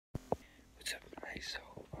guys,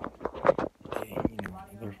 so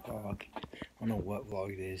another vlog. I don't know what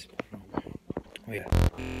vlog it is, but oh yeah,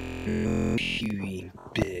 huge,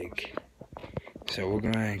 big. So we're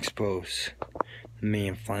gonna expose the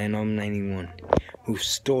man flying on 91 who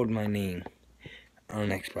stole my name on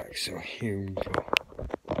Xbox. So here we go.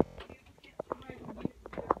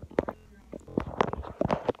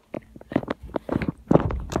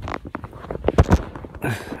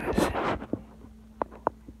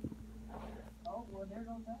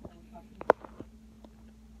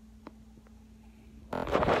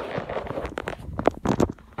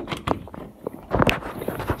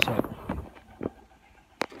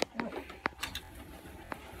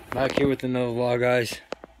 Back here with another vlog, guys.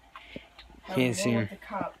 Can't see him.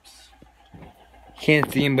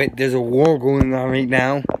 Can't see him, but there's a war going on right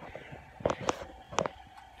now.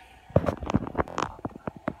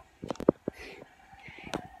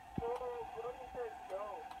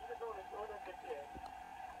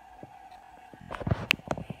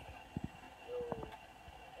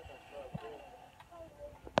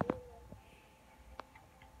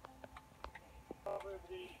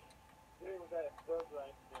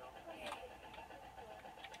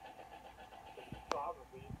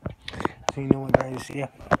 So you know what, guys? Yeah.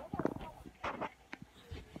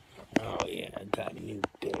 Oh yeah, I got a new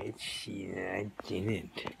bed. Yeah, I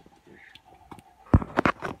didn't.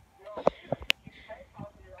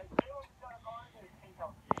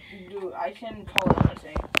 Dude, I can call it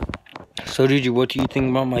anything. So did you? What do you think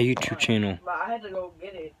about my YouTube channel? But I had to go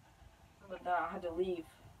get it. But then I had to leave.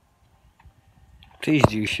 Please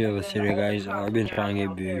do share this video, guys. I've been trying to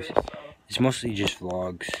get views. It's mostly just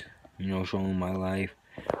vlogs, you know, showing my life,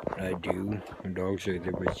 what I do. My dog's right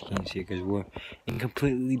there, but you can't see it because we're in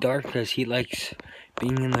completely dark because he likes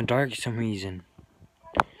being in the dark for some reason.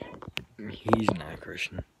 He's not a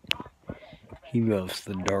Christian. He loves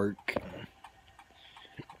the dark.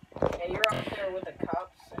 Yeah, you're up there with the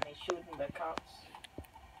cops and they shooting the cops.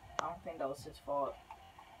 I don't think that was his fault.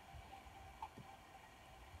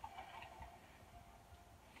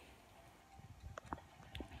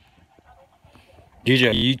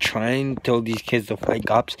 DJ, you trying to tell these kids to fight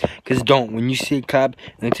cops? Because don't. When you see a cop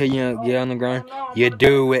and they tell you to get on the ground, you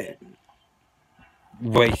do it.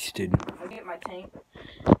 Wasted. I get my tank.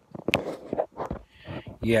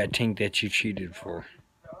 Yeah, a tank that you cheated for.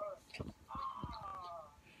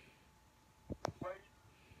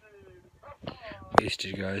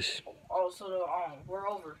 Wasted, guys. Oh, so we're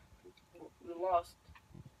over. We lost.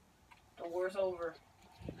 The war's over.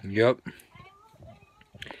 Yup.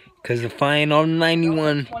 Cause the flying on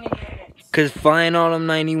 91. Cause flying on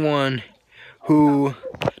 91 who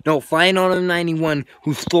flying on 91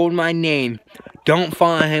 who stole my name. Don't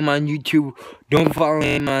follow him on YouTube. Don't follow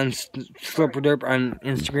him on Slipperderp on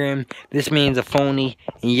Instagram. This man's a phony,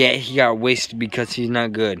 and yet he got wasted because he's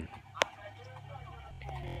not good.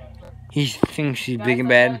 He thinks he's big and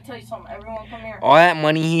bad. Everyone, come here. All that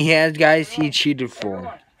money he has, guys, he cheated for.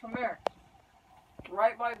 Everyone, come here.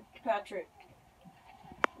 Right by Patrick.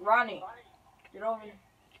 Ronnie, get over here.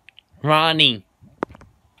 Ronnie.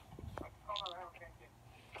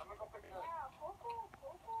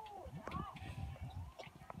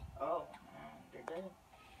 Oh, they're dead.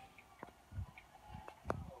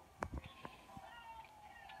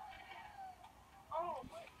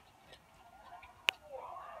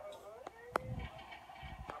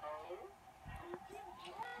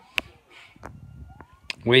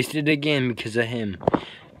 Wasted again because of him.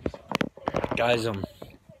 Guys,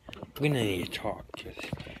 we're gonna need to talk, because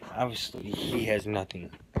obviously he has nothing.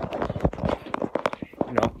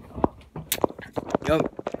 You know. Yup.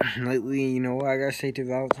 Lately, you know what I gotta say to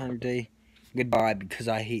Valentine's Day? Goodbye, because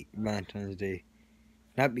I hate Valentine's Day.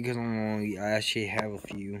 Not because I'm lonely, I actually have a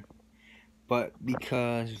few. But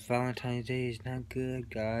because Valentine's Day is not good,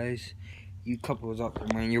 guys. You couples up your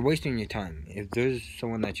mind. You're wasting your time. If there's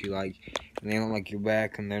someone that you like and they don't like you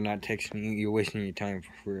back and they're not texting you, you're wasting your time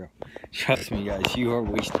for real. Trust me, guys. You are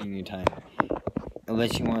wasting your time.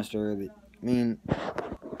 Unless you want to start early. I mean,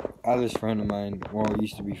 I have this friend of mine, well,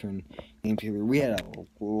 used to be friend, named Taylor. We had a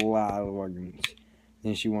lot of arguments.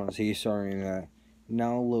 Then she wanted to say sorry and that.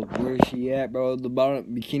 Now look, where's she at, bro? The bottom,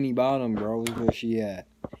 Bikini Bottom, bro. Where's she at?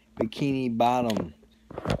 Bikini Bottom.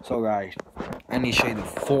 So, guys, I need to show you the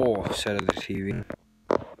full set of the TV.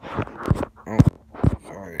 Oh,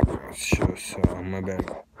 sorry, it's just, my bad.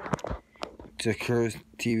 It's a curved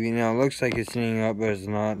TV now. It looks like it's sitting up, but it's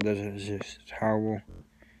not. That's just horrible.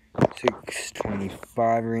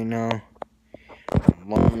 6:25 right now. I'm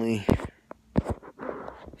lonely.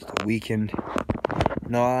 It's the weekend.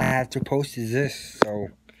 And all I have to post is this. So,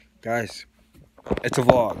 guys, it's a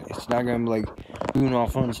vlog. It's not gonna be like doing all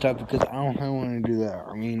fun stuff because I don't want to do that.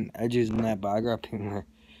 I mean, edges and that, but I gotta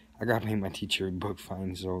pay my teacher a book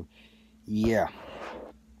fine. So yeah,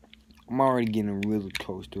 I'm already getting really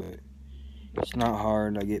close to it. It's not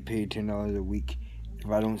hard. I get paid $10 a week if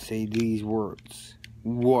I don't say these words.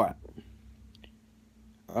 What?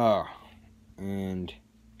 And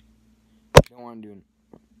don't want to do it.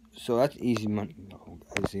 So that's easy money, though,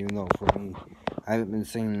 guys. Even though for me, I haven't been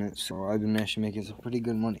saying it, so I've been actually making some pretty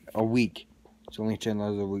good money a week. It's only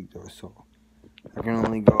 $10 a week, though, so I can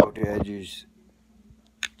only go to edges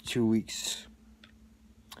 2 weeks.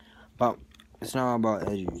 But it's not about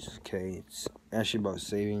edges, okay? It's actually about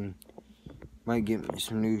saving. Might get me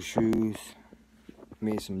some new shoes,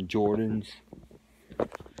 maybe some Jordans.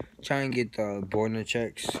 Try and get the Borna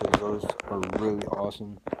checks, so those are really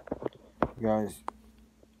awesome. Guys,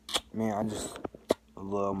 man, I just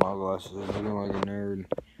love my glasses. Looking like a nerd.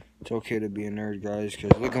 It's okay to be a nerd, guys,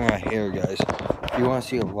 because look at my hair, guys. If you want to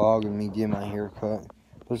see a vlog of me getting my hair cut,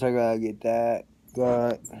 plus I gotta get that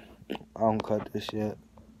cut. I don't cut this yet,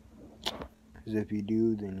 because if you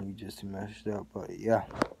do, then you just messed up. But yeah,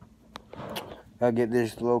 gotta get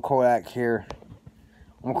this little Kodak hair.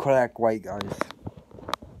 I'm Kodak white, guys.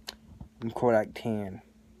 I'm Kodak tan.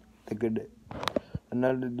 The good,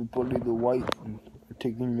 another the bully the white,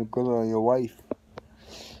 taking the color of your wife.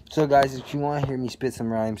 So guys, if you want to hear me spit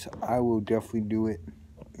some rhymes, I will definitely do it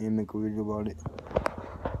and make a video about it.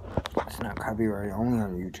 It's not copyrighted, only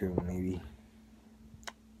on YouTube maybe.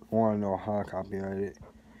 I want to know how to copyright it.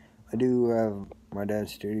 I do have my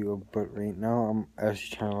dad's studio, but right now I'm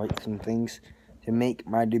actually trying to write some things to make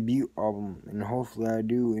my debut album, and hopefully I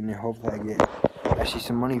do, and hopefully I get actually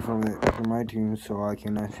some money from it from iTunes, so I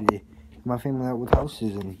can actually help my family out with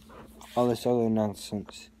houses and all this other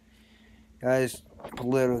nonsense. Guys,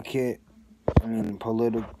 politics,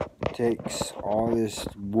 all this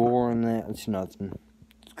war and that, it's nothing.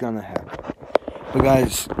 It's gonna happen. But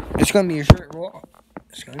guys, it's gonna be a short vlog.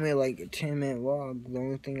 It's gonna be like a 10-minute vlog. The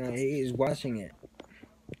only thing I hate is watching it.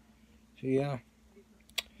 So yeah,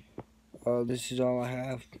 this is all I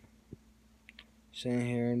have. Sitting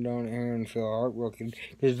here and down here and feel heartbroken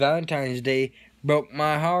because Valentine's Day broke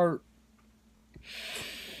my heart.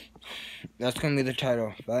 That's gonna be the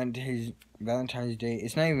title. Valentine's Day.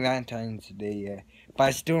 It's not even Valentine's Day yet, but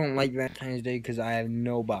I still don't like Valentine's Day because I have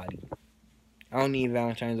nobody. I don't need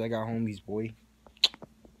Valentine's. I got homies, boy.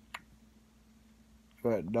 I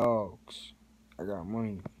got dogs. I got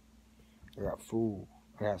money. I got food.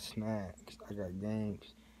 I got snacks. I got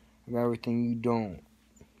games. I got everything you don't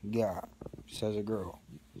got. Says a girl.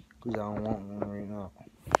 Because I don't want one right now.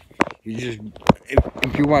 You just,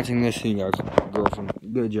 if you're watching this and you got a girlfriend,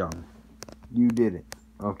 good job. You did it.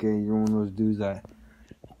 Okay, you're one of those dudes that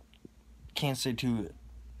can't say to it.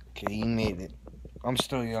 Okay, you made it. I'm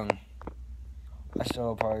still young. I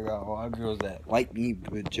still probably got a lot of girls that like me,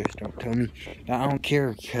 but just don't tell me. I don't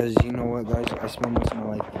care, because you know what, guys? I spend most of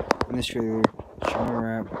my life in this trailer, trying to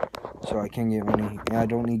rap, so I can get money. And I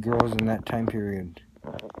don't need girls in that time period.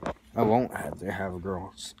 I won't have to have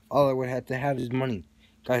girls. All I would have to have is money.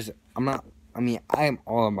 Guys, I am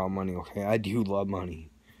all about money, okay? I do love money.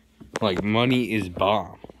 Like, money is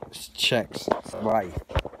bomb. It's checks. It's life.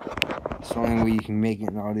 It's the only way you can make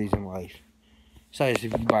it nowadays in life. Besides,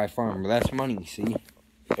 if you buy a farm, but that's money, see?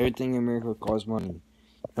 Everything in America costs money.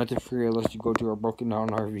 Nothing free unless you go to a broken down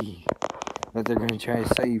RV that they're going to try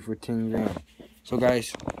to sell you for 10 grand. So,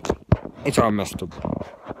 guys, it's all messed up.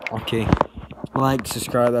 Okay? Like,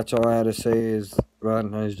 subscribe, that's all I had to say is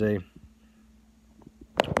Valentine's Day.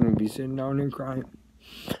 I'm going to be sitting down and crying.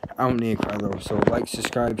 I don't need to cry though, so like,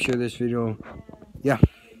 subscribe, share this video.